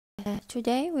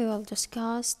Today we will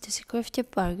discuss descriptive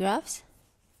paragraphs,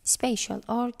 spatial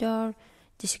order,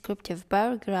 descriptive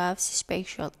paragraphs,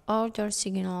 spatial order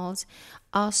signals.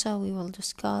 Also, we will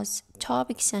discuss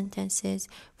topic sentences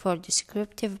for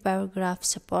descriptive paragraph,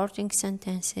 supporting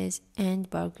sentences, and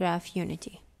paragraph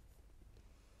unity.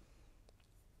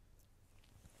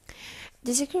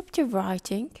 Descriptive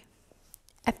writing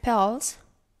appeals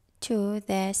to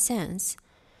the sense,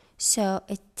 so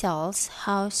it tells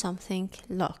how something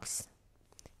looks,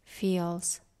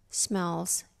 feels,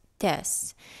 smells,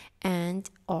 tastes,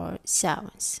 and or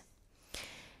sounds.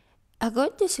 A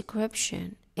good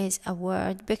description is a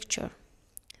word picture.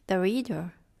 The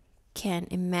reader can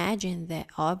imagine the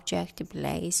object,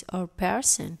 place, or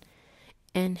person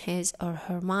in his or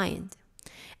her mind.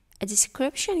 A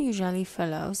description usually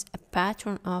follows a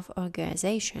pattern of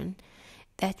organization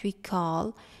that we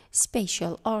call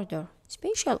spatial order.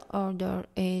 Spatial order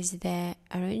is the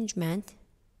arrangement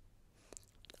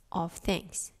of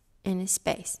things in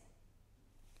space.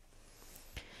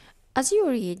 As you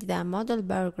read the model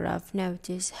paragraph,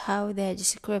 notice how the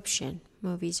description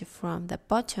moves from the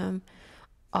bottom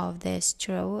of the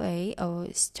stairway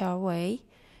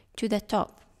to the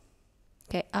top.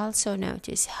 Okay. Also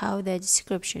notice how the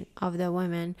description of the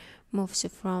women moves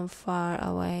from far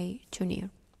away to near.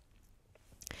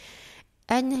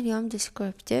 عندنا اليوم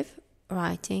descriptive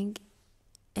writing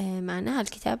معناها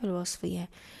الكتابة الوصفية.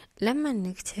 لما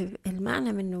نكتب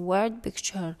المعنى من word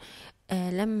picture،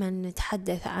 لما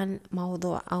نتحدث عن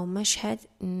موضوع أو مشهد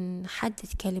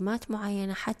نحدد كلمات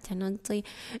معينة حتى نعطي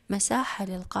مساحة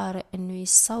للقارئ أنه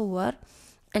يتصور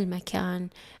المكان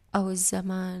أو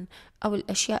الزمان أو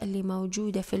الأشياء اللي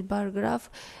موجودة في الباراجراف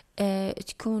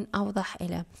تكون أوضح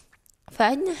إليه.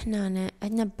 فعندنا هنا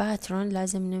عندنا باترن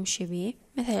لازم نمشي بيه،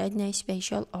 مثل عندنا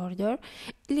spatial order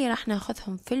اللي راح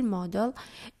ناخذهم في الموديل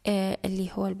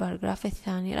اللي هو الباراجراف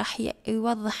الثاني، راح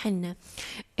يوضح لنا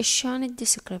شلون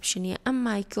الديسكريبشن يا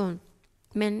اما يكون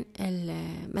من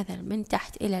مثلا من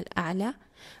تحت الى الاعلى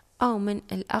او من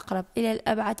الاقرب الى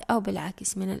الابعد او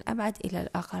بالعكس من الابعد الى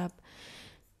الاقرب.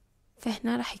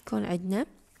 فهنا راح يكون عندنا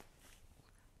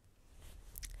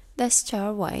the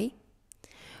stairway.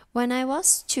 When I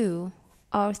was 2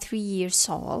 or 3 years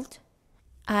old,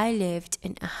 I lived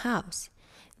in a house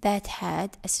that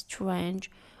had a strange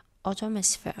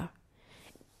atmosphere.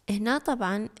 هنا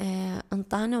طبعا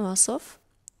انطانا وصف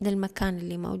للمكان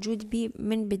اللي موجود بيه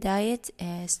من بداية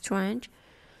strange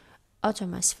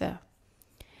atmosphere.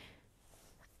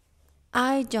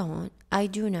 I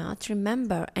do not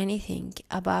remember anything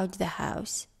about the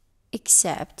house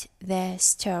except the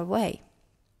stairway.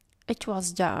 It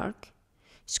was dark,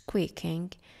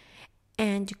 squeaking,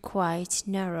 and quite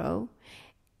narrow,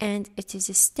 and its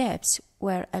steps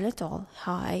were a little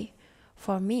high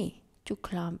for me to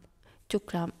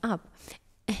climb up.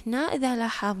 هنا إذا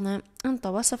لاحظنا أنت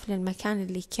وصف للمكان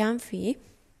اللي كان فيه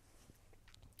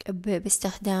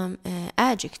باستخدام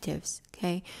adjectives،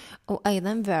 okay؟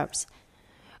 وأيضا verbs.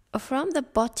 From the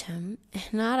bottom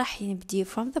هنا راح نبدي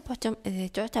from the bottom إذا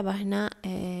تعتبر هنا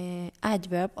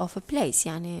adverb of a place،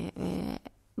 يعني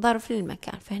ظرف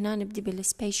للمكان. فهنا نبدي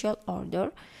بالspatial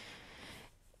order.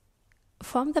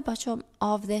 From the bottom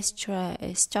of the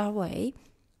stairway,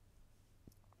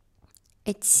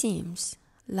 it seems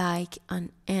like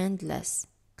an endless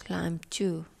climb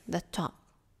to the top.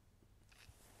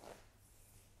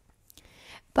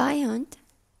 Beyond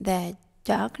the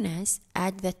darkness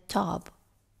at the top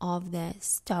of the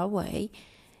stairway,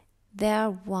 there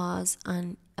was an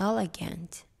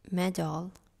elegant,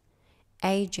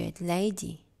 middle-aged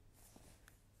lady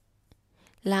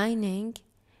leaning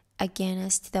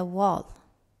against the wall.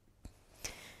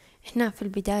 هنا في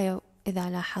البداية إذا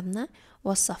لاحظنا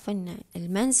وصف لنا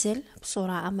المنزل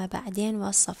بصورة عامة، بعدين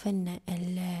وصف لنا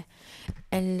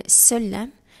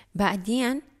السلم،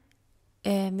 بعدين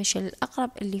مش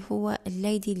الأقرب اللي هو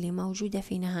الليدي اللي موجودة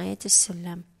في نهاية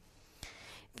السلم.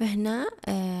 فهنا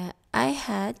I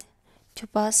had to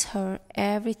pass her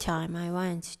every time I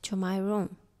went to my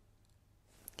room.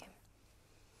 Okay.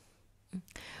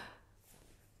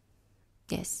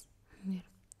 Yes.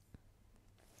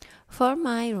 For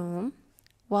my room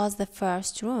was the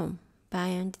first room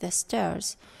beyond the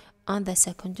stairs on the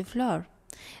second floor.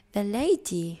 The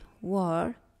lady wore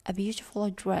a beautiful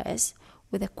dress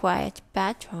with a quiet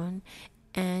pattern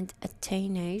and a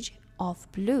tinge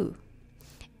of blue,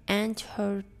 and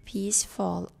her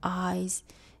peaceful eyes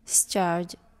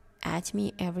stared at me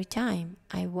every time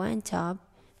I went up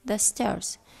the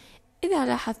stairs. إذا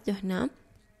لاحظت هنا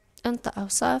أنت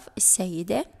أوصاف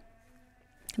السيدة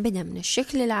بدأ من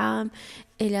الشكل العام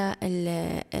إلى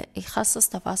يخصص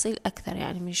تفاصيل أكثر،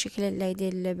 يعني من شكل الليدي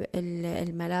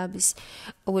الملابس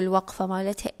والوقفة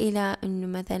مالتها إلى إنه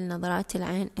مثلا نظرات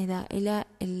العين إلى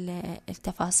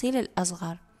التفاصيل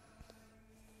الأصغر.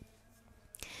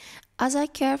 As I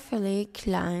carefully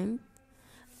climbed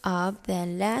up the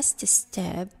last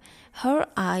step, her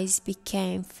eyes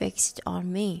became fixed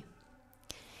on me.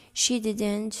 She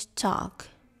didn't talk,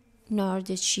 nor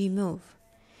did she move.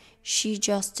 She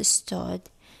just stood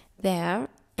there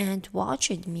and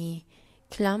watched me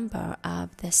clamber up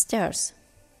the stairs.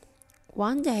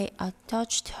 One day I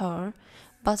touched her,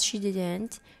 but she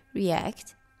didn't react.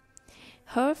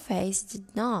 Her face did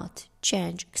not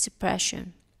change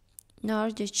expression, nor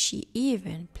did she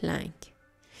even blink.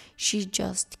 She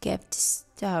just kept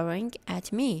staring at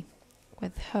me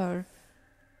with her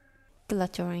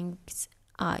glittering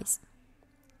eyes.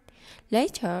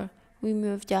 Later, we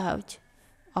moved out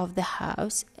of the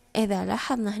house. إذا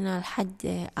لاحظنا هنا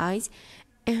لحد eyes،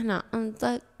 هنا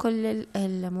انطى كل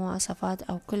المواصفات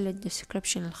أو كل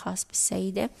الديسكريبشن الخاص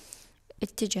بالسيدة.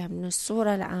 اتجه من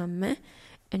الصورة العامة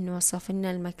إنه وصف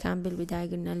لنا المكان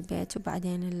بالبداية، قلنا البيت،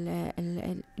 وبعدين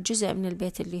الجزء من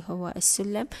البيت اللي هو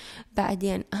السلم.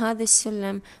 بعدين هذا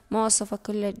السلم ما وصفه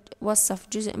كله، وصف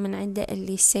جزء من عنده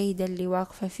اللي السيدة اللي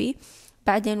واقفة فيه.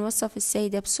 بعدين وصف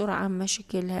السيدة بصورة عامة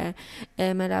شكلها،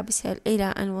 ملابسها، إلى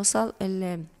أن وصل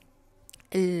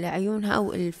العيونها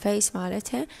أو الفيس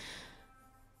مالتها.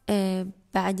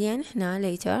 بعدين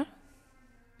هنا later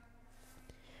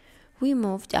we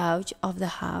moved out of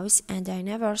the house and I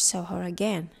never saw her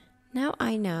again. Now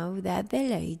I know that the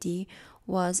lady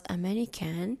was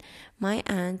American. My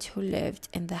aunt who lived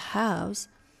in the house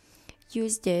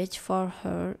used it for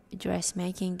her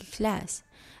dressmaking class.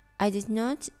 I did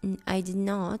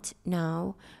not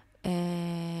know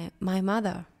my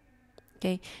mother.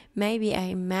 Okay, maybe I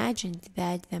imagined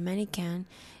that the mannequin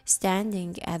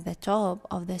standing at the top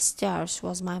of the stairs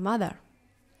was my mother.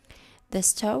 The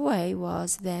stairway was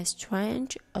the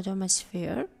strange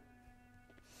atmosphere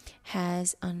has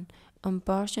an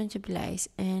important place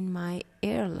in my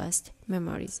earliest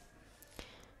memories.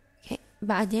 Okay.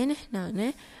 بعدين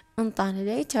هنا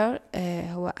انطانا later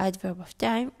هو adverb of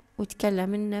time،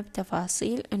 وتكلم لنا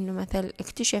بتفاصيل انه مثل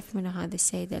اكتشف من هذه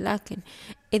السيدة. لكن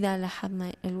اذا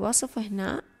لاحظنا الوصف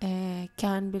هنا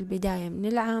كان بالبداية من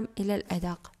العام الى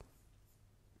الادق.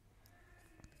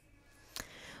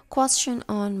 Question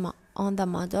on the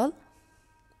model.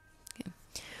 Okay.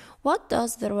 What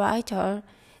does the writer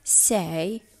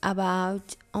say about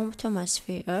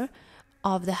atmosphere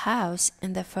of the house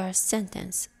in the first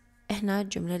sentence? هنا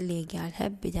الجملة اللي قالها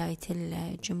بداية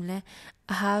الجملة: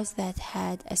 a house that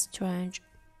had a strange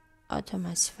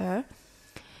atmosphere.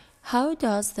 How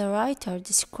does the writer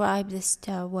describe the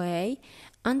stairway?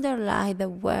 Underline the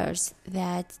words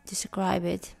that describe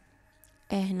it.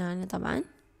 هنا طبعا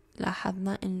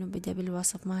لاحظنا انه بدأ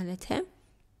بالوصف مالتها،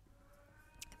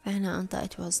 فهنا أنطى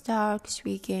it was dark,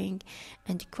 squeaking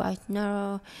and quite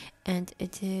narrow, and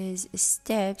its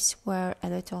steps were a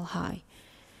little high.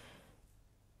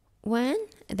 When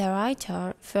the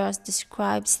writer first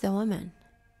describes the woman,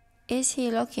 is he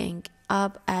looking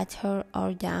up at her or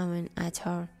down at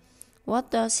her? What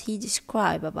does he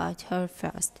describe about her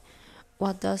first?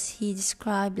 What does he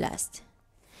describe last?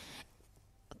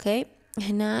 Okay.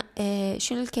 هنا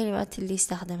شنو الكلمات اللي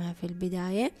استخدمها في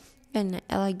البداية؟ قلنا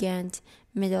elegant,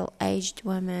 middle-aged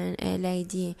woman, a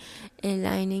lady,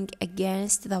 leaning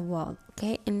against the wall.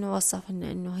 okay. إنه وصف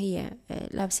لنا إنه هي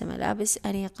لابسة ملابس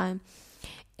أنيقة،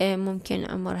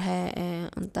 ممكن عمرها،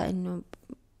 انطى إنه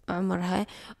عمرها،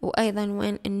 وأيضا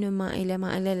وين إنه مائلة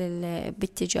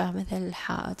باتجاه مثل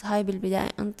الحائط. هاي بالبداية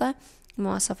انطى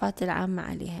المواصفات العامة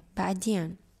عليها.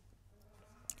 بعدين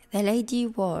the lady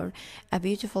wore a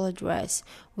beautiful dress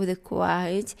with a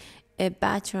quite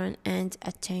pattern and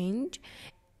a tinge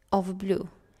of blue,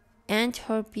 and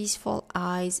her peaceful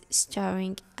eyes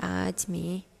staring at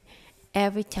me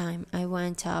every time I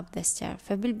went up the stair.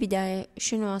 فبالبداية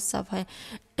شنو وصفها؟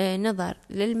 نظر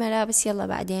للملابس، يلا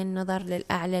بعدين نظر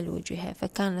للأعلى الوجهة،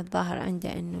 فكان الظاهر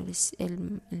عنده إنه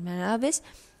الملابس،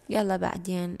 يلا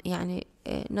بعدين يعني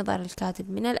نظر الكاتب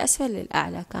من الأسفل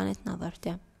للأعلى كانت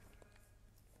نظرته.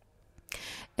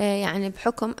 يعني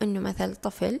بحكم إنه مثل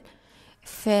طفل،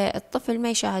 فالطفل ما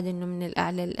يشاهد إنه من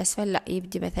الأعلى للأسفل، لا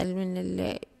يبدي مثل من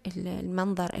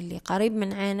المنظر اللي قريب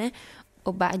من عينه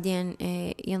وبعدين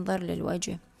ينظر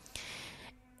للوجه.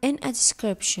 In a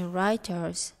description,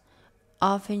 writers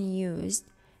often used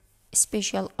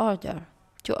special order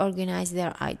to organize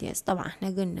their ideas. طبعا احنا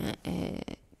قلنا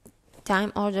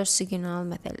time order signal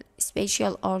مثل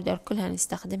spatial order كلها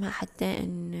نستخدمها حتى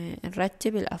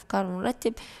نرتب الأفكار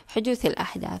ونرتب حدوث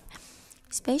الأحداث.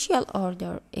 Spatial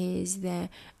order is the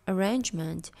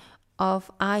arrangement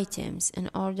of items in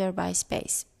order by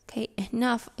space. Okay.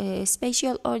 هنا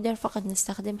spatial order فقط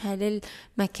نستخدمها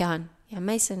للمكان، يعني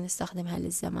ما يصير نستخدمها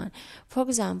للزمان. For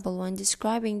example, when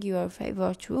describing your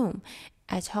favorite room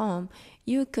at home,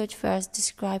 you could first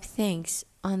describe things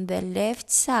on the left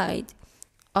side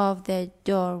of the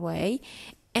doorway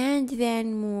and then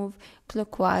move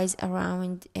clockwise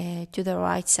around to the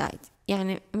right side.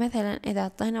 يعني مثلا إذا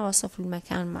أعطينا وصف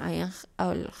المكان معين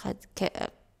أو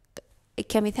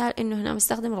كمثال إنه هنا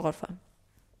مستخدم الغرفة،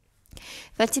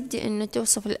 فتبدي إنه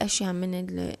توصف الأشياء من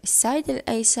السايد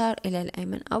الأيسر إلى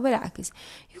الأيمن أو بالعكس.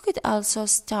 You could also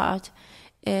start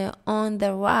on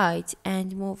the right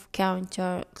and move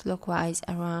counterclockwise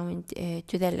around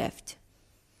to the left.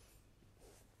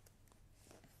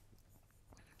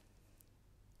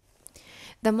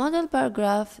 The model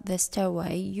paragraph, The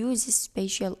Stairway, uses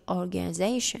spatial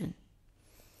organization.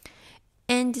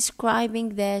 In describing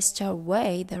the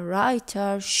stairway, the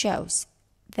writer shows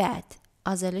that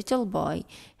as a little boy,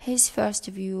 his first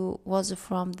view was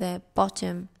from the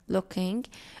bottom, looking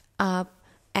up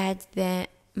at the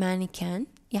mannequin.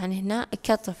 يعني هنا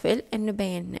كطفل إنه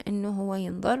بينا إنه هو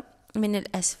ينظر من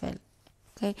الأسفل.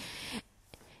 Okay.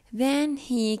 Then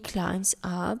he climbs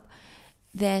up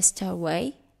the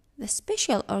stairway. The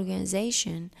spatial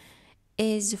organization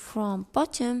is from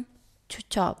bottom to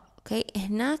top. Okay.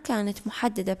 هنا كانت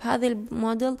محددة بهذا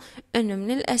الموديل إنه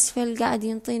من الأسفل قاعد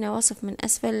ينطينا وصف من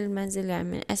أسفل المنزل، يعني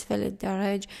من أسفل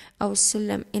الدرج أو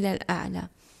السلم إلى الأعلى.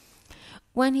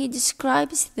 When he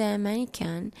describes the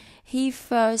mannequin, he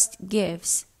first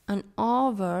gives an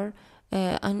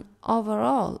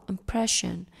overall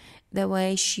impression, the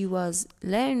way she was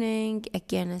leaning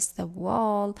against the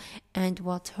wall and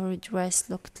what her dress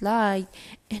looked like.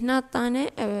 هنا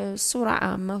طانا صورة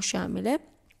عامة وشاملة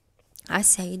على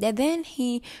السيدة. Then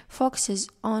he focuses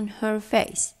on her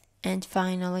face and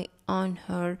finally on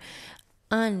her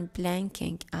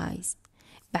unblinking eyes.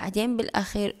 بعدين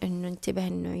بالأخير إنه انتبه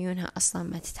إنه عيونها أصلا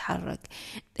ما تتحرك.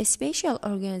 The spatial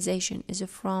organization is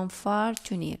from far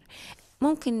to near.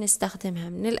 ممكن نستخدمها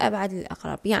من الأبعد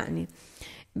للأقرب، يعني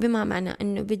بما معنى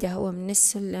إنه بدأ هو من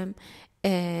السلم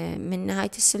من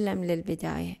نهاية السلم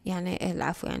للبداية، يعني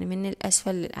العفو، يعني من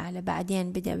الأسفل للأعلى.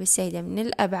 بعدين بدأ بالسيدة من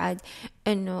الأبعد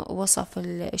إنه وصف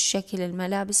الشكل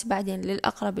الملابس، بعدين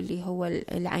للأقرب اللي هو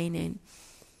العينين.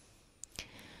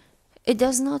 It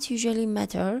does not usually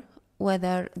matter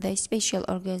whether the spatial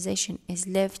organization is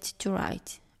left to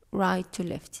right, right to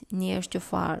left, near to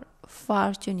far,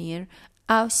 far to near,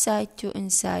 outside to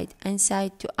inside,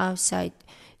 inside to outside,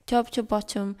 top to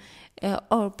bottom,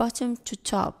 or bottom to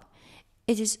top.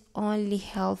 It is only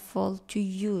helpful to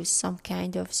use some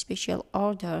kind of spatial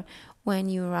order when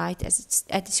you write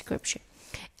a description.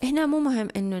 هنا مو مهم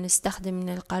انه نستخدم من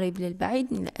القريب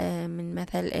للبعيد من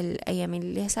مثل اليمين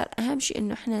لليسار. اهم شيء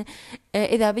انه احنا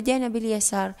اذا بدينا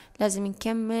باليسار لازم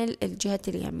نكمل الجهة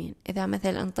اليمين. اذا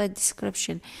مثل انطيت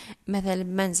description مثل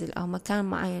بمنزل او مكان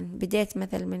معين، بديت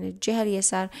مثل من الجهة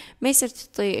اليسار، ما يصير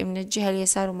تطيء من الجهة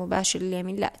اليسار ومباشر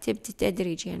لليمين، لا، تبدي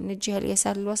تدريجيا من الجهة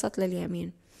اليسار للوسط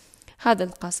لليمين. هذا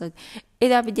القصد.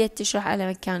 إذا بديت تشرح على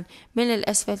مكان من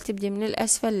الأسفل تبدي من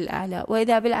الأسفل للأعلى،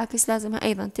 وإذا بالعكس لازم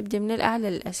أيضا تبدي من الأعلى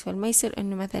للأسفل. ما يصير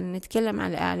إنه مثلا نتكلم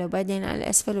على الأعلى وبعدين على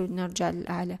الأسفل ونرجع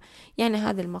للأعلى، يعني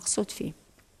هذا المقصود فيه.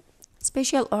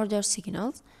 Spatial order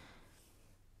signals.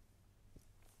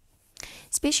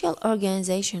 Spatial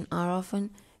organization are often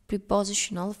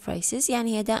prepositional phrases،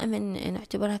 يعني هي دائما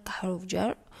نعتبرها كحروف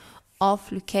جر of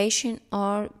location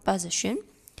or position.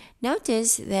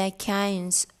 Notice the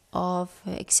kinds of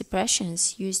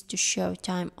expressions used to show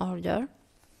time order.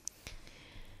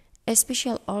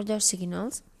 Spatial order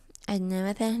signals عندنا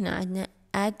مثلا هنا عندنا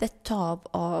at the top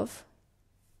of,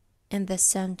 in the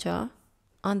center,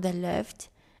 on the left,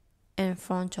 in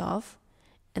front of,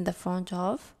 in the front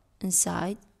of,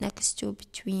 inside, next to,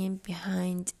 between,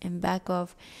 behind, in back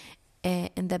of,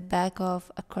 in the back of,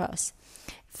 across.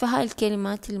 فهاي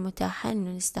الكلمات المتاحة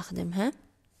إنه نستخدمها.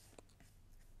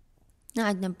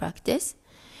 عندنا practice.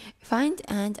 Find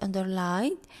and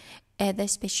underline the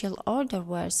spatial order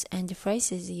words and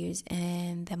phrases used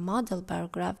in the model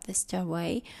paragraph The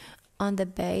Stairway on the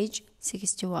page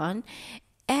 61.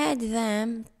 Add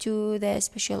them to the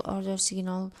spatial order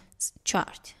signal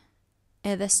chart.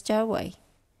 The Stairway.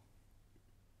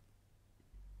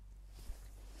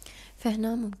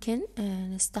 فهنا ممكن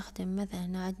نستخدم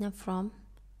مثلا عندنا from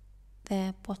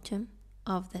the bottom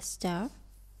of the stair.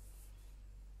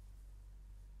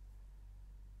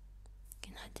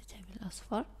 نحددها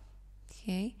بالأصفر.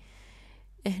 اوكي.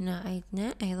 هنا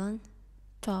عندنا ايضا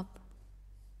top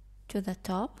to the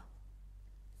top،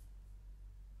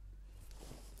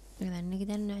 اذا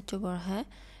نقدر نعتبرها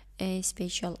a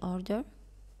spatial order.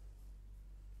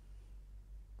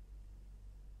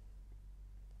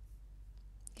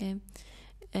 اوكي.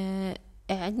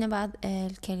 عندنا بعض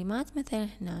الكلمات مثلا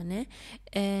هنا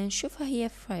نشوفها هي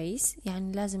phrase،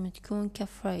 يعني لازم تكون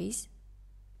كphrase.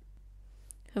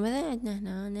 فمثلا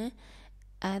عندنا هنا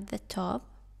at the top،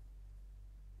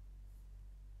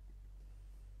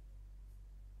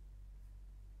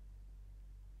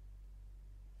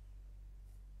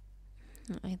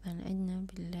 أيضا عندنا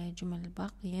بالجمل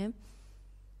الباقية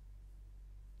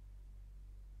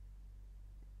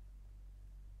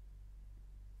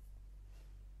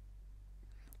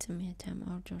نسميها time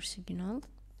order signal.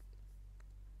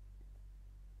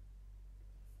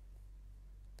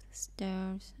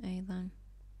 stairs أيضا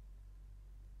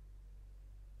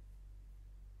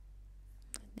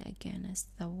against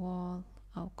the wall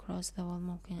أو cross the wall،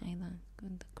 ممكن أيضا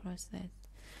cross that،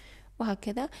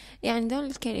 وهكذا. يعني دول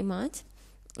الكلمات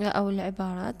أو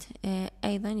العبارات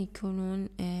أيضا يكونون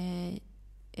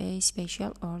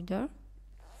spatial order.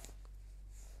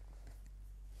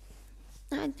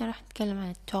 عندنا راح نتكلم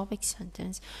عن topic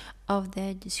sentence of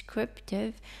the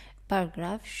descriptive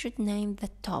paragraph should name the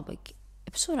topic.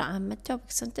 بصورة عامة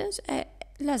topic sentence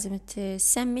لازم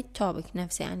تسمي التوبيك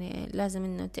نفسه، يعني لازم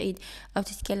انه تعيد او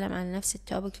تتكلم عن نفس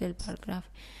التوبيك للباراجراف.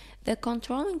 The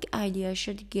controlling idea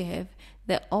should give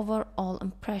the overall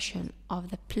impression of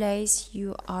the place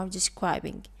you are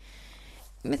describing.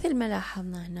 مثل ما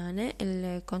لاحظنا هنا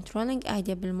ال controlling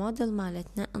idea بالموديل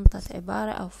مالتنا انطت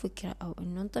عبارة او فكرة او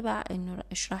انه انطبع انه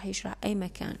يشرح اي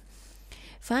مكان.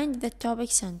 Find the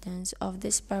topic sentence of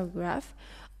this paragraph.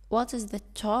 What is the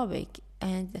topic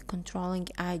and the controlling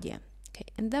idea? Okay.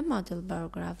 In the model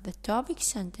paragraph, the topic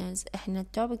sentence احنا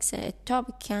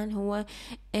التوبيك كان هو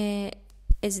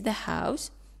is the house,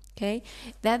 okay,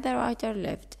 that the writer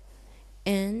lived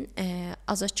in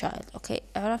as a child. okay.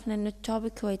 عرفنا ان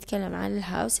التوبيك هو يتكلم عن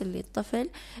الهاوس اللي الطفل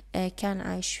كان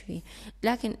عايش فيه،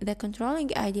 لكن the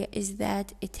controlling idea is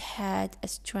that it had a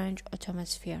strange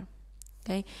atmosphere.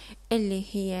 okay. اللي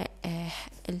هي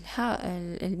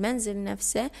المنزل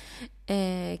نفسه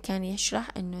كان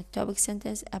يشرح انه topic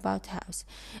sentence about house.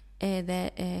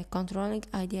 The controlling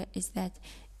idea is that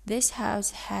this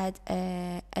house had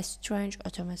a strange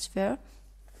atmosphere.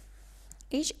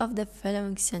 Each of the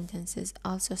following sentences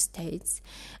also states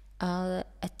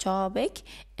a topic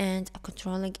and a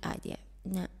controlling idea.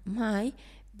 Now, my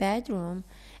bedroom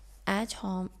at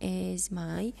home is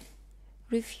my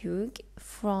refuge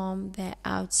from the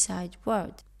outside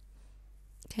world.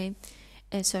 Okay.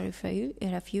 Sorry,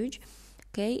 refuge.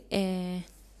 Okay.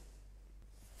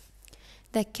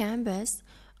 The campus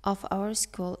of our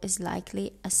school is likely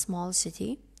a small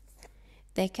city.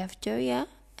 The cafeteria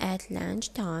at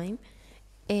lunchtime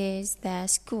is the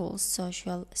school's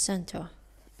social center.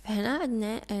 فهنا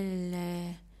عندنا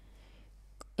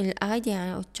الidea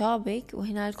يعني التوبيك،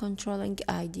 وهنا الcontrolling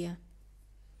idea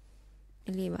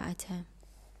اللي بعدها.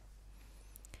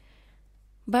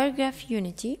 Paragraph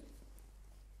unity.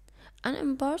 An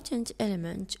important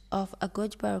element of a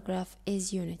good paragraph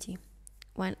is unity.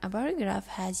 When a paragraph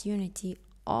has unity,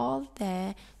 all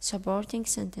the supporting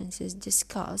sentences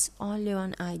discuss only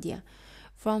one idea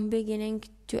from beginning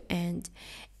to end.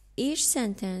 Each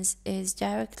sentence is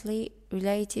directly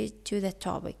related to the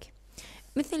topic.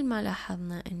 مثل ما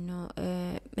لاحظنا انه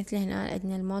مثل هنا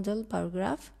عندنا الموديل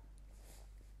باراجراف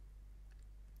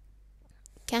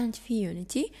كانت في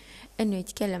يونيتي انه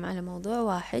يتكلم على موضوع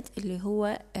واحد اللي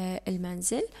هو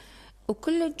المنزل،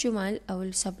 وكل الجمل او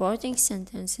ال supporting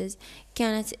sentences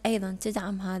كانت ايضا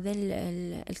تدعم هذا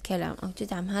الكلام او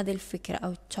تدعم هذه الفكرة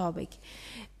او التوبيك.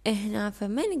 هنا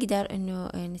فما نقدر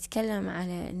انه نتكلم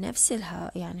على نفس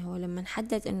يعني هو لما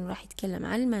نحدد انه راح يتكلم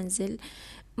عن المنزل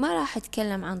ما راح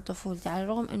يتكلم عن طفولته، على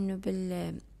الرغم انه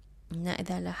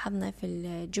إذا لاحظنا في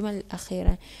الجمل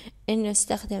الأخيرة إنه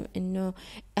استخدم إنه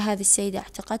هذه السيدة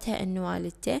اعتقدها إنه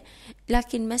والدته،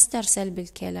 لكن ما استرسل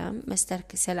بالكلام، ما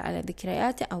استرسل على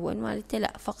ذكرياته أو إن والدته،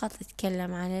 لا فقط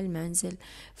تكلم عن المنزل.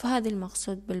 فهذا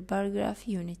المقصود بالباراجراف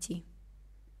يونيتي.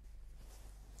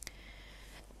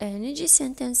 نجي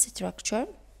sentence structure.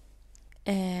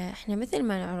 احنا مثل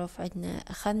ما نعرف عندنا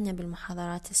أخذنا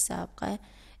بالمحاضرات السابقة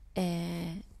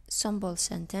simple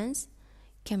sentence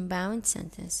compound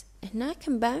sentence. هنا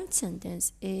compound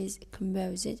sentence is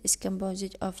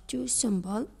composed of two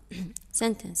simple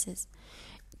sentences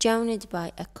joined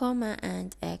by a comma and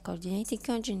a coordinating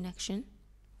conjunction.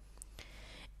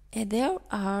 There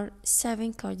are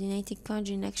 7 coordinating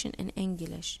conjunction in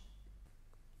English.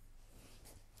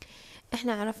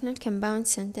 احنا عرفنا الكمباوند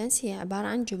سنتنس هي عبارة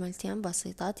عن جملتين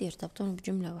بسيطات يرتبطون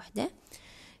بجملة واحدة،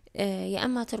 يا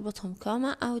اما تربطهم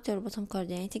كوما او تربطهم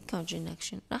coordinating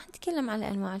conjunction. راح نتكلم على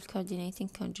انواع coordinating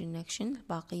conjunction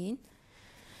الباقيين.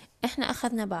 احنا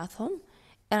اخذنا بعضهم،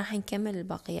 راح نكمل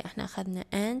البقية. احنا اخذنا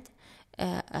and،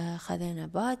 خذينا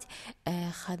but،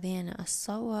 خذينا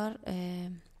الصور،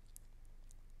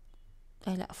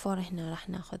 لا for هنا راح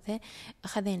ناخذها،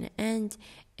 خذينا and،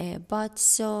 but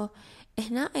so.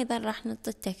 هنا ايضا راح نعطي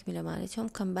التكملة مالتهم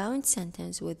compound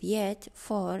sentence with yet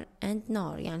for and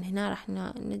nor. يعني هنا راح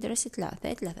ندرس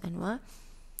ثلاث انواع.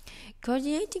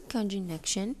 Coordinating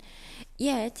conjunction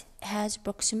yet has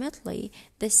approximately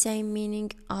the same meaning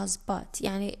as but،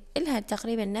 يعني إلها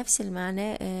تقريبا نفس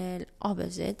المعنى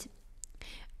opposite.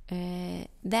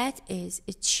 That is,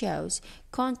 it shows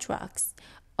contrasts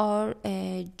or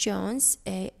joins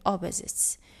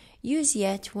opposites. Use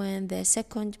yet when the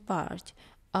second part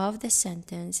of the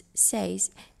sentence says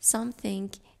something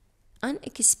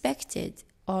unexpected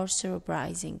or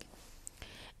surprising.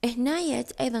 هنا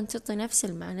yet أيضا تعطي نفس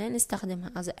المعنى، نستخدمها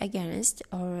as against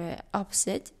or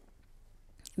opposite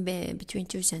between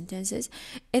two sentences.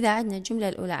 إذا عندنا الجملة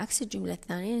الأولى عكس الجملة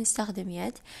الثانية نستخدم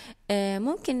yet.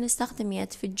 ممكن نستخدم yet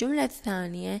في الجملة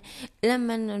الثانية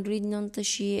لما نريد ننطي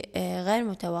شيء غير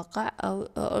متوقع أو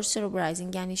or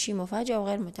surprising، يعني شيء مفاجئ أو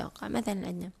غير متوقع. مثلا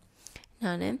عندنا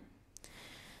هنا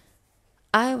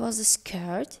I was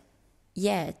scared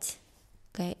yet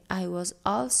okay I was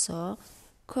also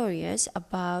curious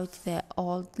about the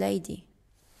old lady.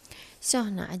 So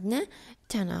هنا عندنا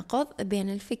تناقض بين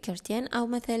الفكرتين، أو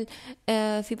مثل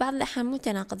في بعض الأحيان مو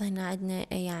تناقض. هنا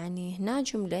عندنا يعني هنا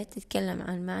جملة تتكلم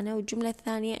عن معنى، والجملة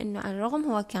الثانية إنه على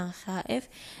الرغم هو كان خائف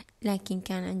لكن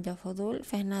كان عنده فضول،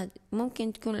 فهنا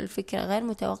ممكن تكون الفكرة غير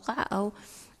متوقعة أو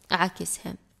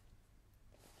عكسها.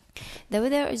 The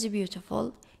weather is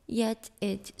beautiful yet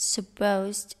it's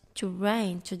supposed to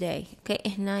rain today. okay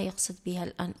هنا يقصد بها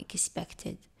ال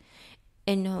unexpected،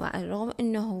 إنه على الرغم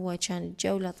إنه هو كان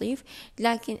الجو لطيف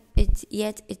لكن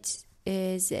yet it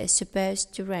is supposed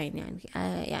to rain.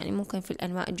 يعني ممكن في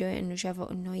الأنواع الجوية إنه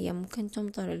شافوا إنه هي ممكن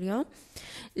تمطر اليوم،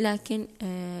 لكن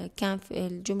كان في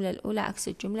الجملة الأولى عكس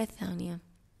الجملة الثانية.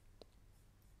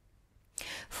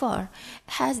 For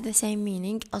has the same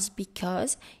meaning as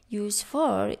because. Use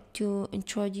for to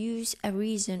introduce a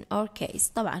reason or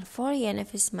case. طبعا for هي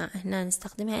نفس معنى، هنا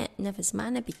نستخدمها نفس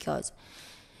معنى because.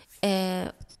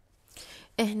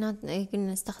 هنا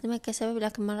قلنا نستخدمها كسبب،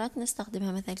 لكن مرات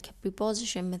نستخدمها مثل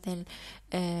preposition، مثل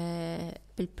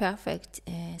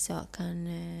بالperfect سواء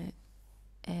كان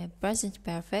present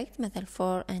perfect مثل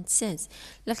for and since،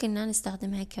 لكننا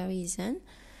نستخدمها كreason.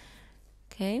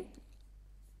 okay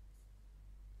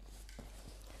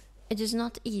It is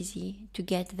not easy to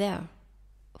get there,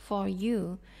 for you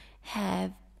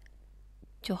have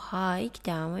to hike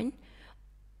down.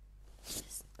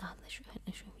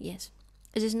 Yes.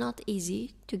 It is not easy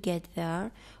to get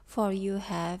there, for you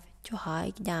have to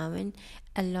hike down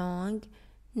a long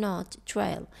not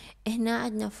trail. هنا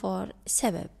عندنا for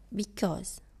سبب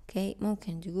because. okay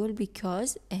ممكن تقول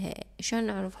because. شلون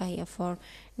نعرفها هي for؟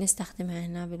 نستخدمها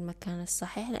هنا بالمكان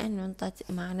الصحيح لأنه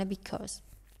انطت معنى because.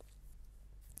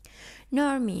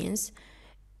 nor means،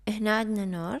 هنا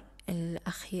عندنا nor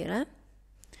الأخيرة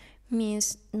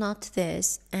means not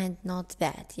this and not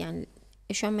that، يعني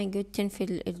شلون ما نقول تنفي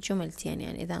الجملتين،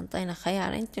 يعني إذا انطينا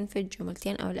خيارين تنفي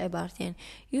الجملتين أو العبارتين.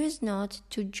 use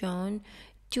not to join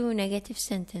two negative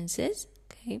sentences.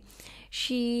 okay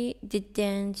she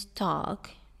didn't talk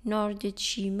nor did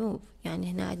she move.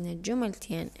 يعني هنا عندنا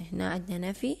الجملتين، هنا عندنا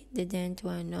نفي didn't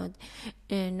و not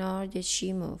nor did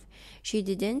she move. she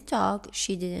didn't talk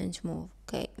she didn't move.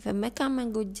 okay فما كان ما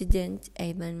نقول didn't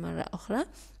أيضا مرة أخرى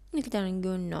نقدر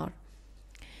نقول nor.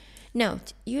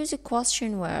 Note: use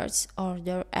question words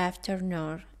order after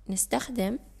nor.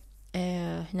 نستخدم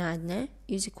هنا عندنا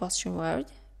use question word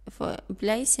for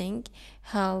placing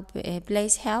help.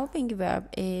 Place helping verb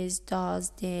is does,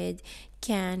 did,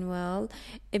 can, will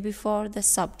before the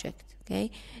subject.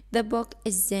 okay the book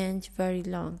isn't very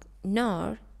long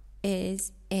nor is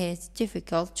it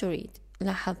difficult to read.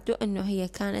 لاحظتوا انه هي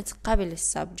كانت قبل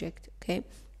السبجكت. okay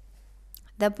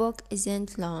the book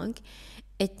isn't long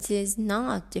it is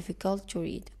not difficult to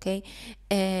read. okay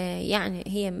يعني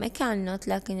هي مكان not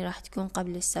لكن راح تكون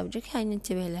قبل السبجكت. هاي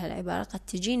ننتبه لها العبارة، قد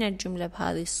تجينا الجملة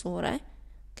بهذه الصورة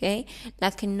okay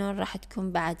لكن not راح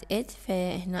تكون بعد it،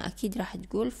 فهنا أكيد راح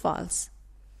تقول false.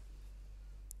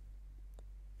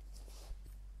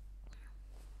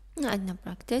 عندنا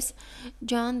practice.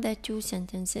 join the two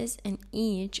sentences in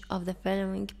each of the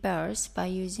following pairs by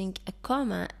using a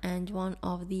comma and one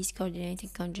of these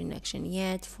coordinating conjunction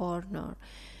yet, for, nor.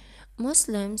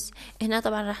 Muslims. هنا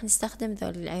طبعا راح نستخدم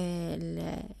ذول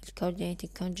ال coordinating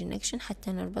conjunction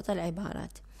حتى نربط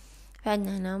العبارات.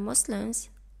 فعندنا هنا Muslims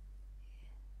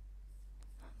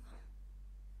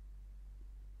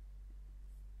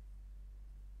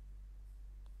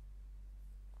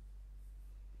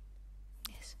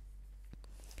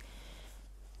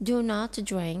do not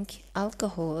drink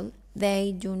alcohol,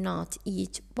 they do not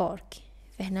eat pork.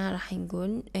 فهنا راح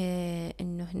نقول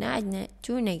انه هنا عندنا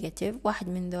two negative، واحد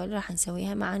من ذول راح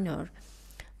نسويها مع nor.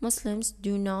 Muslims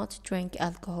do not drink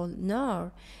alcohol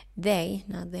nor they،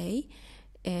 هنا they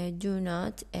do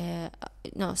not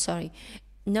no sorry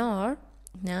nor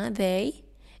هنا they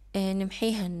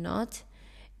نمحيها not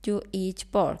do eat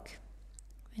pork.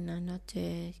 هنا not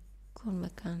تكون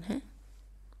مكانها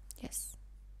yes.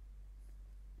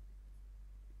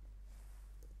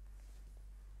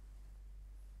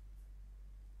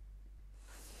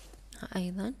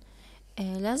 أيضا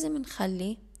لازم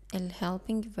نخلي ال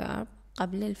helping verb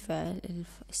قبل الفعل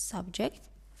subject.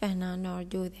 فهنا nor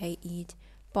do they eat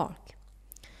pork.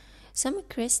 Some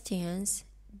Christians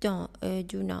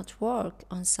do not work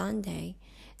on Sunday.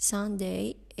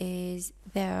 Sunday is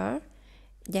their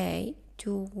day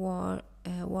to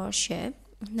worship.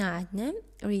 هنا عندنا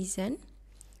reason.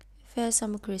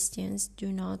 some Christians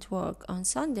do not work on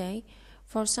Sunday,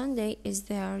 for Sunday is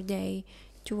their day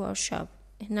to worship.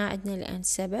 هنا عندنا لأن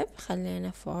سبب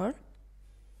خلينا for.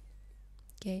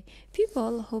 Okay.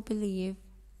 People who believe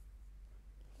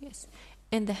yes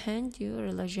in the Hindu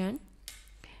religion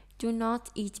do not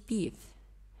eat beef.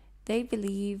 They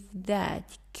believe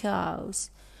that cows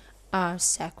are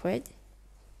sacred.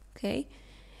 Okay.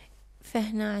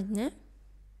 فهنا عندنا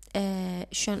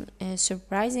شون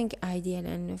surprising idea،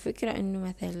 لأنه فكرة إنه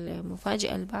مثل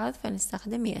مفاجأة البعض،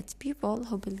 فنستخدم yet. People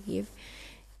who believe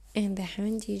in the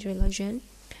Hindu religion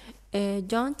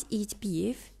don't eat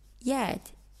beef,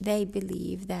 yet they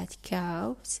believe that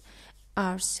cows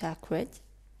are sacred.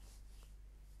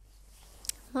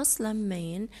 Muslim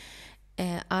men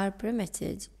are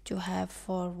permitted to have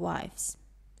 4 wives.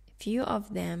 Few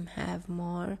of them have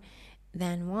more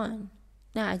than one.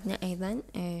 عندنا أيضا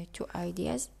two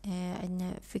ideas،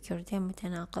 عندنا فكرتين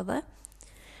متناقضة.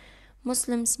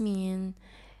 Muslims men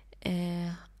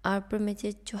are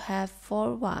permitted to have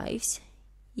 4 wives,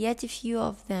 yet few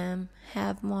of them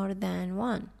have more than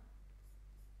one.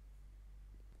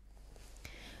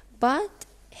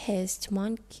 Buddhist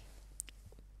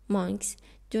monks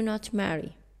do not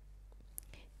marry.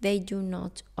 They do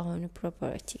not own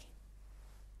property.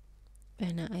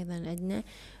 هنا أيضا عندنا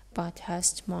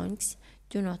Buddhist monks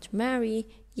do not marry,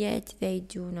 yet they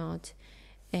do not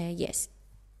yes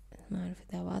ما أعرف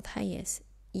إذا واضحة yes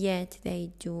yet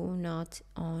they do not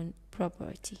own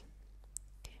property.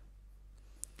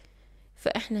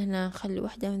 فإحنا هنا نخلي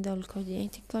واحدة من ذول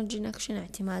coordinating conjunction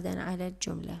اعتمادا على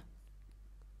الجملة.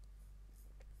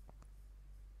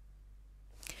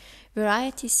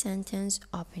 Variety sentence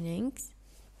openings.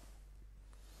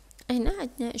 هنا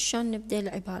عندنا شلون نبدأ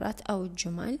العبارات أو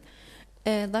الجمل.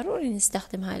 ضروري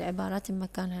نستخدم هاي العبارات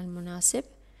بمكانها المناسب.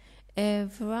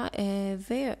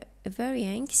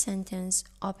 Varying sentence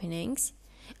openings.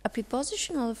 A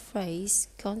prepositional phrase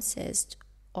consists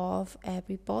of a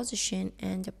preposition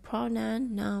and a pronoun,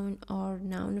 noun or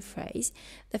noun phrase.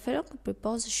 The following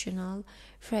prepositional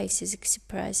phrases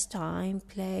express time,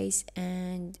 place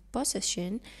and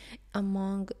possession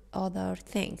among other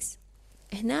things.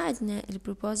 هنا عندنا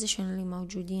البروبوزيشن اللي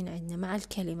موجودين عندنا مع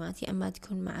الكلمات، يا اما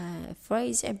تكون مع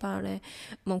phrase عبارة،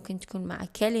 ممكن تكون مع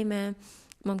كلمة،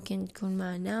 ممكن تكون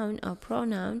مع noun او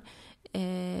pronoun.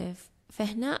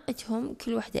 فهنا اتهم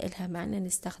كل واحدة إلها معنى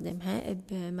نستخدمها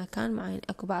بمكان معين.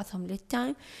 اكو بعضهم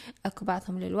للتايم، اكو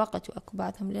بعضهم للوقت، واكو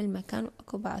بعضهم للمكان،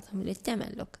 واكو بعضهم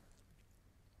للتملك.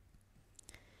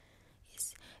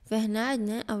 فهنا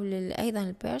عندنا أو أيضا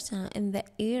البيرسونال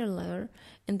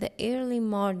in the early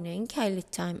morning، هاي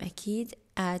للتايم أكيد،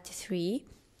 at 3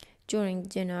 during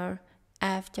dinner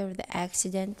after the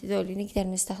accident. ذولي نقدر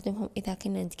نستخدمهم إذا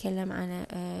كنا نتكلم عن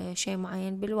شيء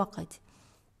معين بالوقت.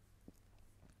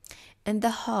 in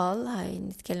the hall، هاي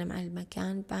نتكلم عن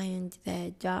المكان. behind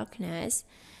the darkness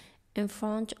in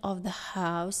front of the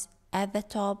house at the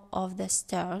top of the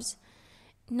stairs.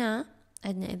 هنا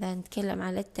عندنا إذا نتكلم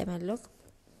على التملك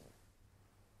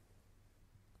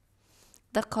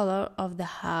the color of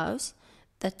the house,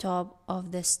 the top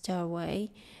of the stairway,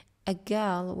 a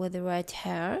girl with red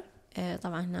hair.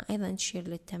 طبعا هنا أيضا نشير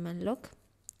للتملك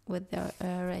with the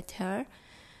red hair.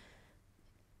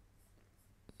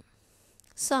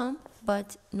 Some but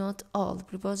not all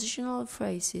prepositional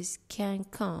phrases can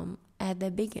come at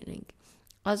the beginning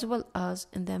as well as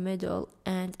in the middle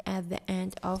and at the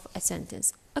end of a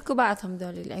sentence. أكو بعضهم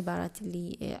ذول العبارات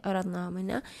اللي عرضناها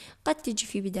منها قد تجي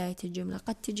في بداية الجملة،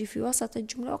 قد تجي في وسط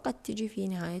الجملة، وقد تجي في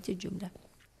نهاية الجملة.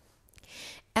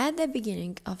 At the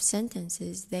beginning of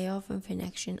sentences, they often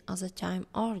function as a time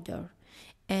order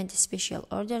and special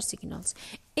order signals.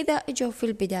 إذا اجوا في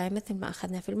البداية مثل ما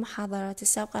أخذنا في المحاضرات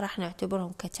السابقة راح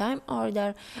نعتبرهم كtime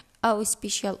order أو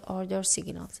special order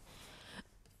signals.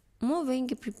 Moving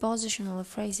prepositional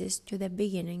phrases to the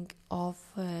beginning of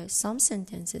some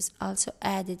sentences also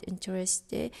added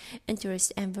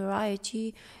interest and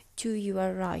variety to your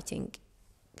writing.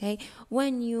 Okay,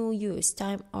 when you use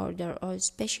time order or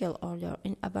special order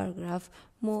in a paragraph,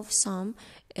 move some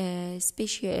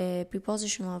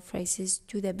prepositional phrases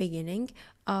to the beginning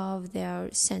of their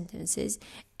sentences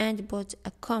and put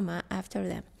a comma after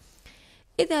them.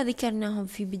 إذا ذكرناهم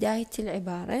في بداية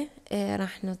العبارة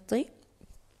راح نعطي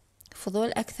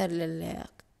فضول أكثر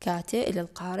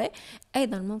للقارئ.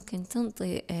 أيضا ممكن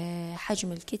تنطي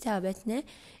حجم الكتابتنا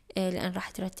لأن راح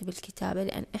ترتب الكتابة،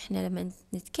 لأن إحنا لما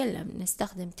نتكلم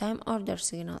نستخدم time order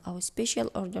signal أو special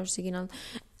order signal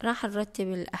راح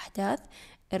نرتب الأحداث،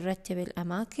 نرتب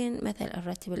الأماكن، مثلا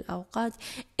نرتب الأوقات.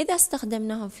 إذا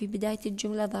استخدمناهم في بداية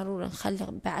الجملة ضروري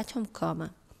نخلي بعدهم كوما،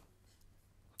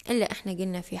 إلا إحنا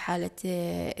قلنا في حالة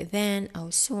then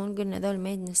أو soon قلنا ذول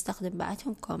ما نستخدم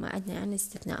بعدهم كوما، عندنا يعني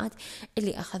استثناءات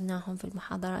اللي أخذناهم في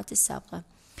المحاضرات السابقة.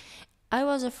 I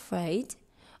was afraid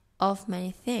of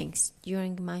many things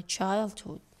during my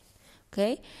childhood.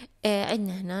 Okay,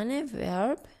 عندنا هنا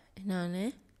verb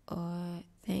هنا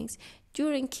things،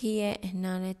 during هي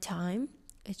هنا time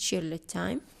تشير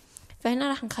للتايم، فهنا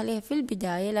راح نخليها في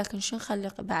البداية، لكن شو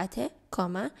نخلي بعدها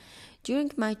كوما. during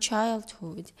my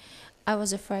childhood I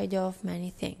was afraid of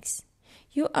many things.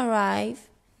 You arrive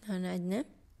هنا عندنا،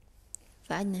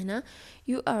 فعندنا هنا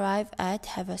you arrive at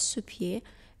Havasupai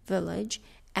village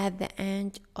at the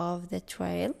end of the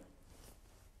trail,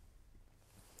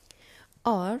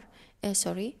 or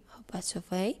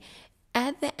Havasupai.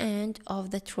 At the end of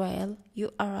the trail you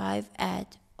arrive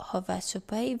at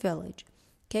Havasupai village.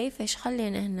 كيف إيش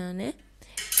خلينا هنا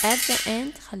at the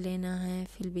end خليناها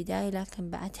في البداية لكن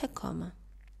بعدها كوما.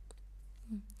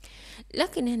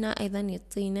 لكن هنا أيضا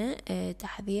يعطينا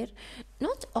تحذير.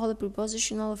 Not all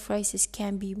prepositional phrases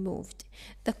can be moved.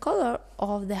 The color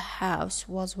of the house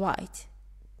was white.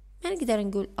 ما نقدر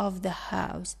نقول of the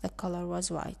house the color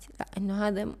was white، لأنه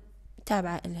هذا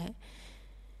تابعة إلها.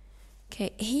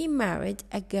 Okay, he married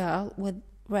a girl with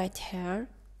red hair.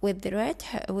 With the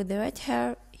red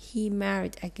hair he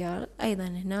married a girl. أيضا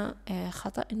هنا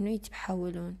خطأ إنه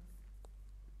يتحولون.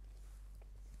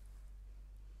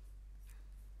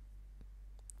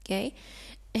 Okay,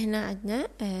 هنا عندنا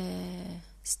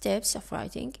steps of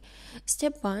writing.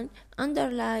 Step 1,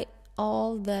 underline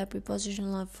all the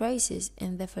prepositional phrases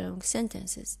in the following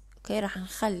sentences. Okay, راح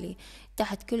نخلي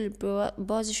تحت كل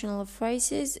prepositional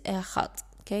phrases خط.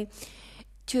 Okay.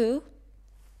 2,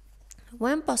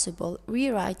 when possible,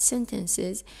 rewrite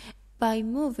sentences by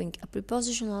moving a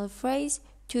prepositional phrase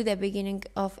to the beginning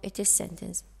of its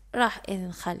sentence. راح إذا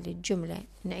نخلي الجملة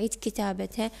نعيد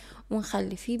كتابتها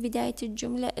ونخلي في بداية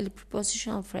الجملة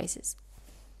prepositional phrases.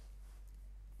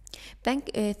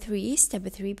 Step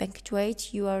 3,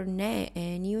 punctuate your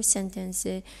new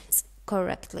sentences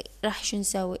correctly. راح شو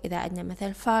نسوي إذا عندنا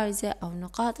مثل فارزة أو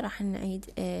نقاط راح نعيد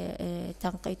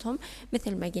تنقيطهم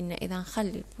مثل ما قلنا. إذا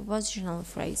نخلي prepositional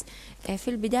phrase في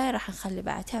البداية راح نخلي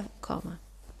بعدها كوما.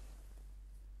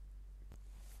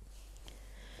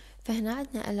 فهنا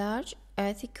عندنا a large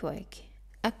earthquake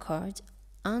occurred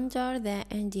under the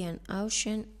Indian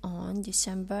Ocean on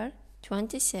December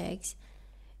 26,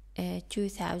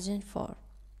 2004.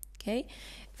 Okay,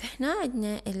 فهنا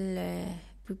عندنا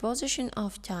preposition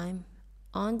of time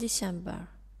on December.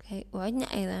 Okay,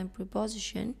 وعندنا أيضا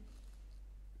preposition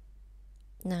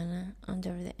هنا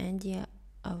under the Indian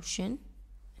Ocean،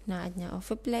 هنا عندنا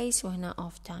of place وهنا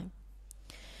of time.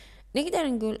 نقدر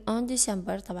نقول on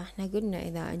December. طبعا احنا قلنا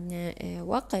إذا عندنا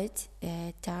وقت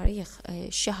تاريخ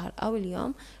الشهر أو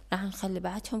اليوم راح نخلي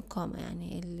بعدهم كوما،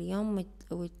 يعني اليوم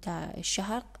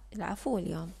والشهر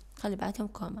واليوم نخلي بعدهم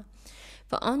كوما.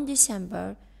 ف on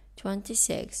December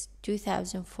 26,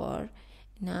 2004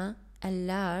 هنا a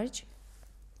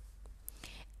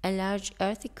large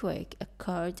earthquake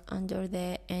occurred under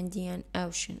the Indian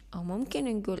Ocean. أو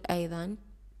ممكن نقول أيضا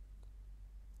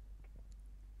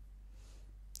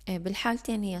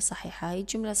بالحالتين هي صحيحة، هاي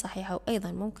الجملة صحيحة،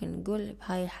 وأيضا ممكن نقول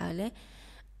بهاي الحالة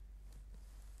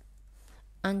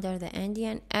under the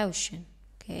Indian Ocean.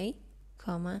 okay,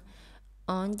 comma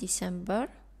on December.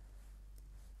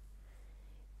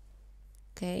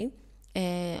 okay,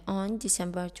 On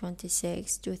December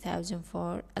 26,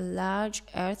 2004 a large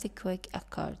earthquake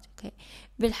occurred. okay.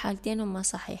 بالحالتين هما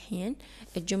صحيحين.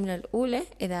 الجملة الأولى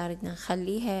إذا أردنا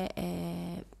نخليها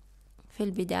في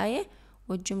البداية،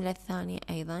 والجملة الثانية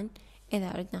أيضا إذا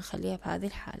أردنا نخليها بهذه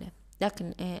الحالة.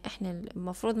 لكن إحنا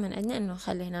المفروض من عندنا إنه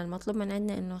نخلي هنا، المطلوب من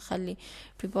عندنا إنه نخلي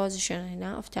preposition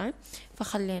هنا of time،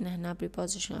 فخلينا هنا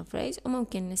prepositional phrase،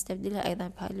 وممكن نستبدلها أيضا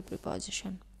بهاي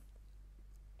preposition.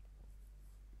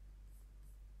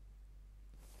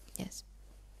 Yes.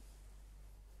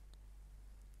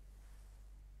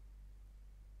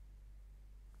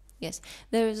 Yes.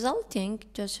 The resulting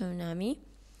tsunami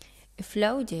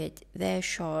flooded the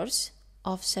shores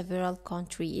of several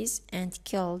countries and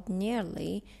killed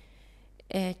nearly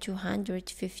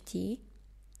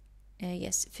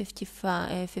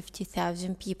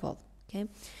 50,000 people. Okay.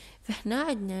 فهنا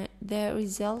عندنا the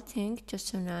resulting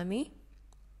tsunami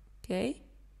okay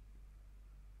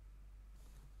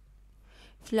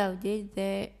flooded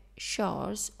the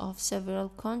shores of several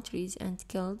countries and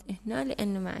killed. هنا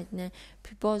لأنه ما عندنا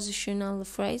prepositional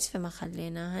phrase فما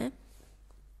خليناها.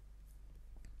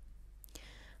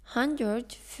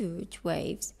 100 foot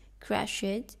waves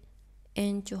crashed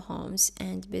into homes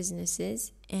and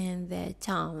businesses in the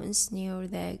towns near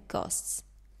the coasts.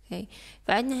 okay.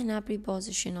 فعندنا هنا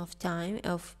preposition of time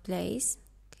of place.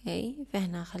 okay.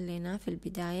 فهنا خلينا في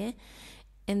البداية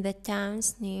in the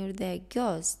towns near the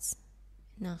coasts،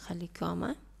 هنا نخلي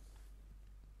كوما.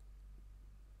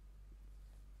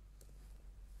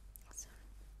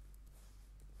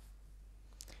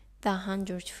 The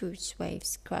 100 foot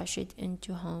waves crashed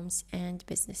into homes and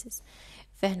businesses.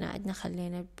 فهنا عندنا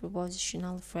خلينا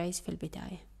prepositional phrase في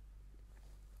البداية.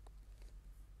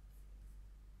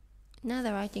 Now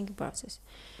the writing process.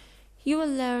 You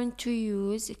will learn to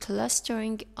use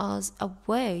clustering as a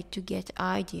way to get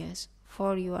ideas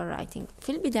for your writing. في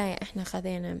البداية احنا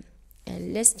خذينا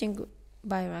listing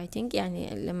by writing،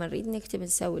 يعني لما نريد نكتب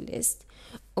نسوي list،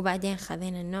 وبعدين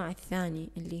خذينا النوع الثاني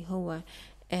اللي هو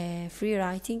free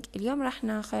writing. اليوم راح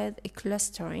ناخذ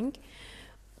clustering.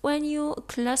 When you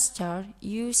cluster,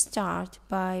 you start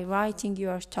by writing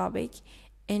your topic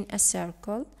in a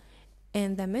circle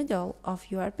in the middle of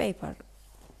your paper.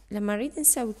 لما نريد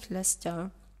نسوي cluster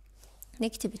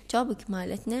نكتب التوبك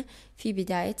مالتنا في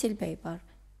بداية البيبر.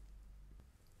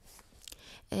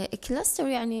 cluster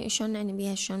يعني شلون يعني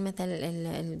بيها، شلون مثل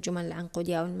الجمل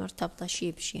العنقودية أو المرتبطة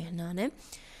شي بشي هنا.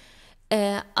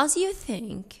 As you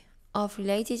think of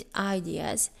related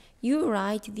ideas, you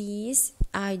write these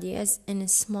ideas in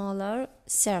smaller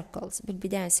circles.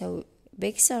 بالبداية نسوي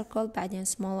big circle بعدين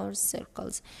smaller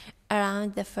circles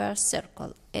around the first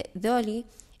circle. ذولي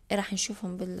راح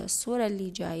نشوفهم بالصورة اللي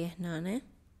جاية هنا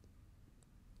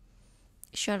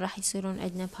شلون راح يصيرون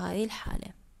عندنا بهذه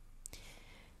الحالة.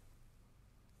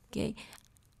 okay.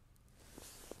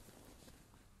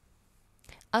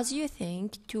 As you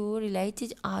think two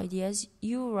related ideas,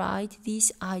 you write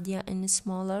these ideas in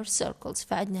smaller circles.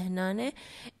 فعندنا هنا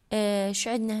شو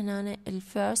عندنا هنا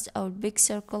الفيرست أو البيج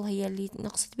circle هي اللي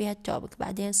نقصد بها التوبك،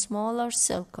 بعدين smaller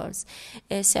circles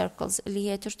اللي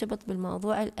هي ترتبط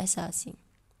بالموضوع الأساسي.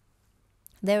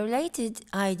 The related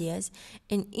ideas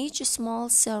in each small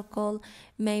circle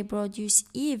may produce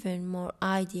even more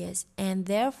ideas and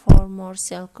therefore more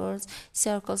circles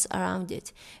around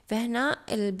it. فهنا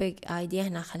البيج idea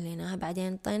هنا خليناها،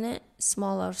 بعدين طينا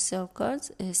smaller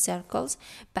circles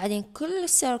بعدين كل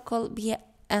circle بها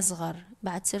أصغر،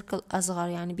 بعد circle أصغر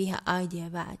يعني بها idea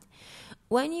بعد.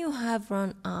 When you have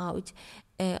run out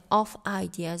of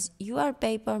ideas, your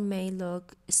paper may look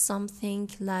something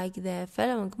like the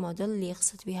following model اللي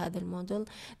يقصد بهذا الموديل.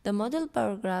 The model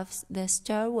paragraphs the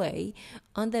stairway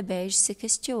on the page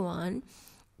 61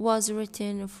 was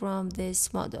written from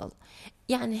this model.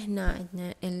 يعني هنا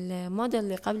عندنا الموديل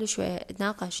اللي قبل شوية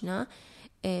ناقشنا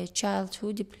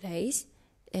childhood place.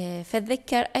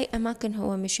 فاتذكر أي أماكن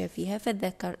هو مشى فيها،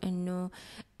 فاتذكر إنه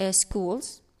schools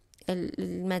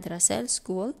المدرسة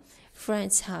school،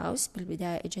 friend's house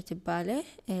بالبداية اجت بباله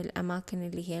الأماكن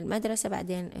اللي هي المدرسة،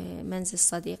 بعدين منزل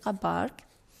صديقة بارك،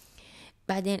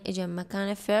 بعدين اجى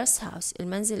مكانه first house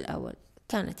المنزل الأول.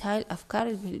 كانت هاي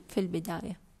الأفكار في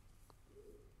البداية.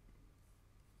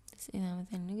 بس إذا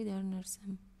مثلا نقدر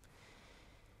نرسم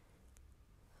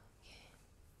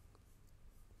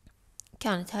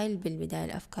كانت هاي بالبداية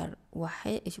الأفكار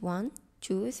 1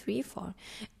 2 3 4.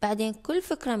 بعدين كل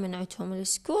فكرة من عندهم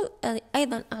السكول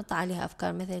أيضا أعطى عليها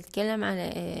أفكار، مثل تكلم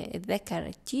على اتذكر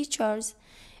التيتشرز،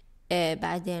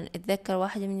 بعدين اتذكر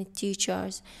واحدة من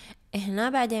التيتشرز هنا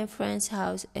بعدين friend's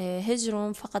house his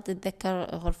room فقط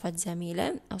اتذكر غرفة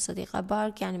زميله أو صديقة.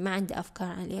 park يعني ما عنده أفكار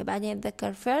عليها. بعدين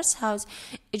اتذكر first house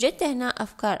اجت هنا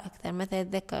أفكار أكثر، مثلا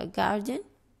اتذكر garden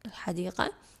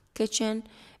الحديقة، kitchen،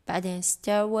 بعدين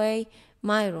stairway،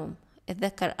 my room.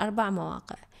 اتذكر 4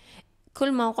 مواقع.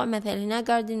 كل موقع مثلا هنا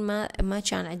garden ما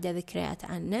كان عنده ذكريات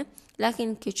عنه،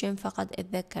 لكن kitchen فقط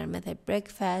اتذكر مثلا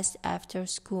breakfast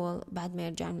after school بعد ما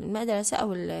يرجع من المدرسة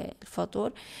أو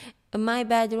الفطور. my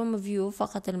bedroom view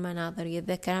فقط المناظر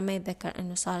يتذكرها، ما يتذكر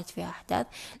انه صارت فيها احداث.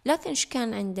 لكن ايش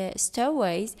كان عنده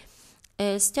stairways؟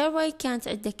 stairway كانت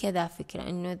عنده كذا فكرة،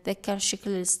 انه اتذكر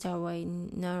شكل الستاirway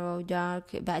narrow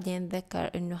dark، بعدين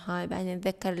اتذكر انه هاي، بعدين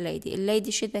اتذكر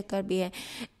الليدي شو اتذكر بيها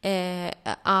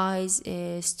eyes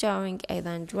staring،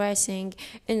 ايضا dressing،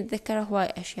 انه اتذكر هواي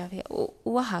اشياء فيها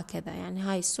وهكذا. يعني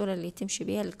هاي الصورة اللي تمشي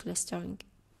بيها الكلسترينج.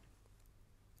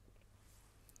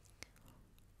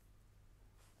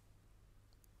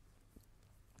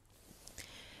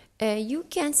 You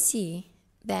can see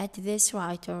that this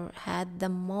writer had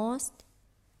the most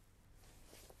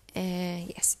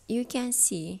yes, you can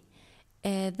see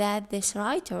that this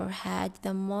writer had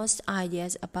the most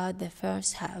ideas about the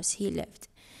first house he lived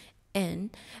in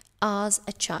as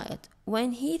a child. When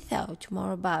he thought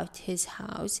more about his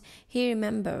house, he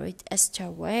remembered a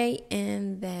stairway in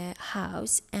the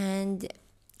house and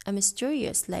a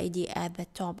mysterious lady at the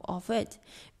top of it.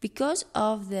 Because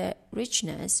of the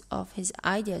richness of his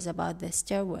ideas about the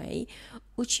stairway,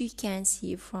 which you can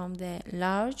see from the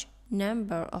large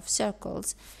number of circles,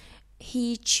 he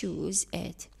chose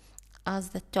it as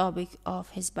the topic of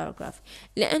his paragraph.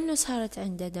 لأنه صارت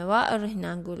عنده دوائر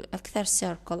هنا نقول أكثر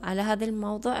circle على هذا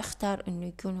الموضوع، اختار أنه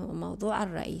يكون هو موضوع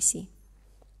الرئيسي.